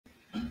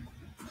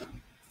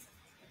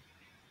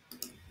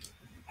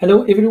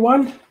Hello,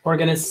 everyone. We're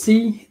going to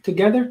see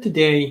together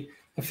today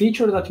a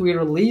feature that we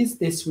released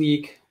this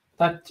week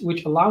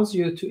which allows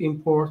you to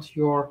import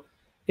your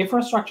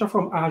infrastructure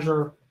from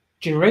Azure,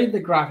 generate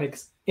the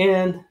graphics,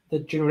 and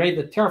generate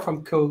the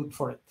Terraform code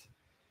for it.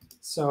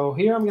 So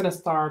here I'm going to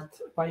start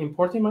by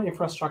importing my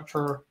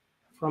infrastructure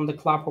from the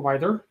cloud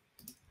provider,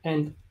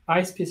 and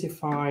I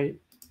specify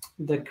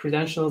the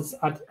credentials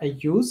that I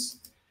use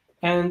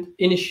and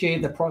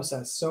initiate the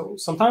process. So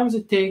sometimes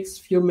it takes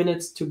a few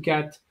minutes to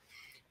get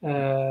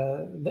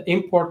the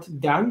import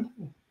done.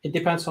 It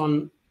depends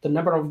on the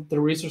number of the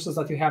resources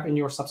that you have in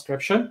your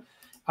subscription.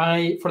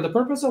 For the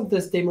purpose of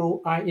this demo,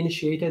 I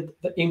initiated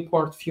the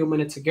import a few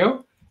minutes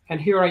ago,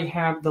 and here I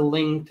have the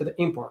link to the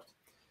import.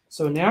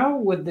 So now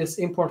with this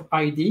import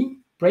ID,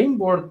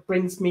 Brainboard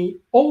brings me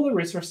all the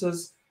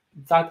resources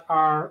that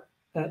are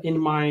in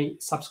my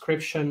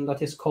subscription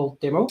that is called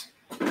demo.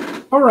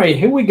 All right,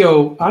 here we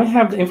go. I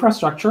have the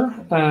infrastructure,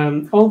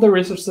 all the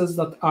resources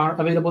that are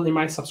available in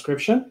my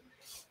subscription.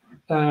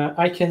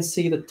 I can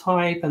see the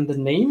type and the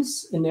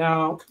names, and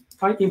now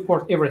I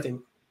import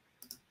everything.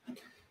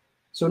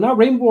 So now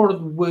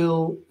Brainboard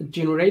will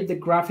generate the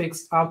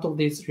graphics out of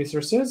these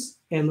resources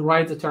and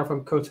write the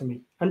Terraform code to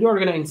me. And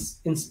we're going to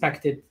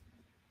inspect it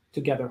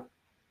together.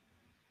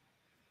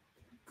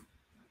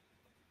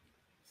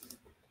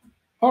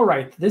 All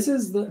right, this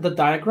is the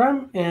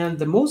diagram. And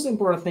the most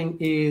important thing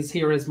is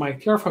here is my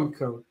Terraform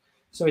code.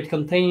 So it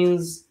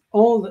contains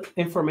all the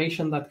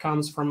information that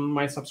comes from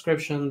my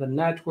subscription, the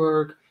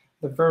network,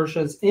 the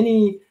versions,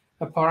 any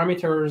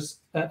parameters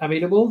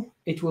available,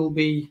 it will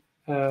be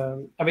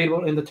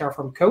available in the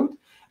Terraform code.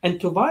 And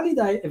to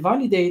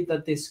validate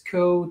that this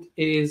code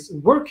is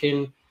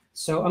working,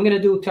 so I'm going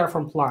to do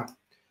Terraform plan.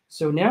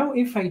 So now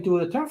if I do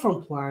the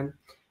Terraform plan,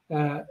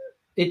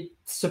 it's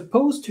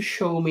supposed to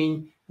show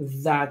me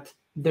that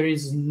there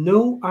is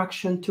no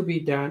action to be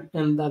done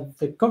and that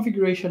the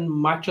configuration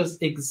matches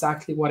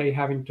exactly what I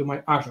have into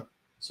my Azure.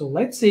 So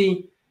let's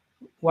see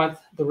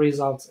what the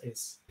results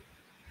is.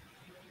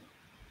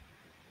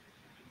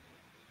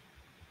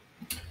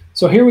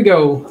 So here we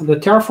go. The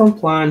Terraform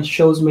plan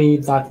shows me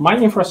that my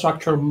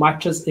infrastructure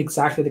matches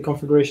exactly the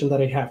configuration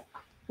that I have,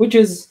 which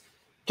is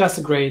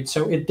just great.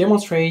 So it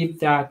demonstrates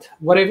that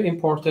what I've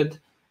imported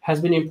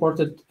has been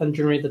imported and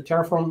generated the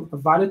Terraform, a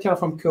valid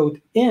Terraform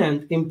code,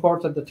 and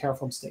imported the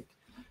Terraform state.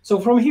 So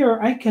from here,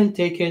 I can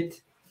take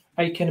it,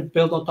 I can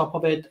build on top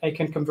of it, I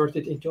can convert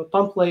it into a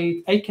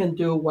template, I can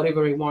do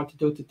whatever I want to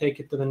do to take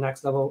it to the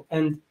next level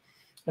and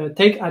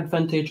take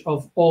advantage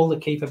of all the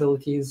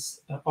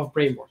capabilities of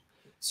Brainboard.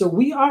 So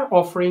we are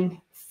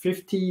offering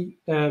 50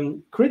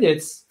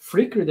 credits,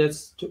 free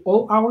credits to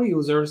all our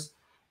users.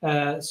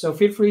 So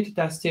feel free to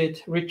test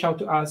it, reach out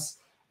to us,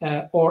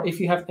 or if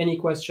you have any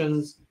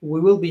questions, we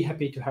will be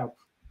happy to help.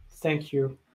 Thank you.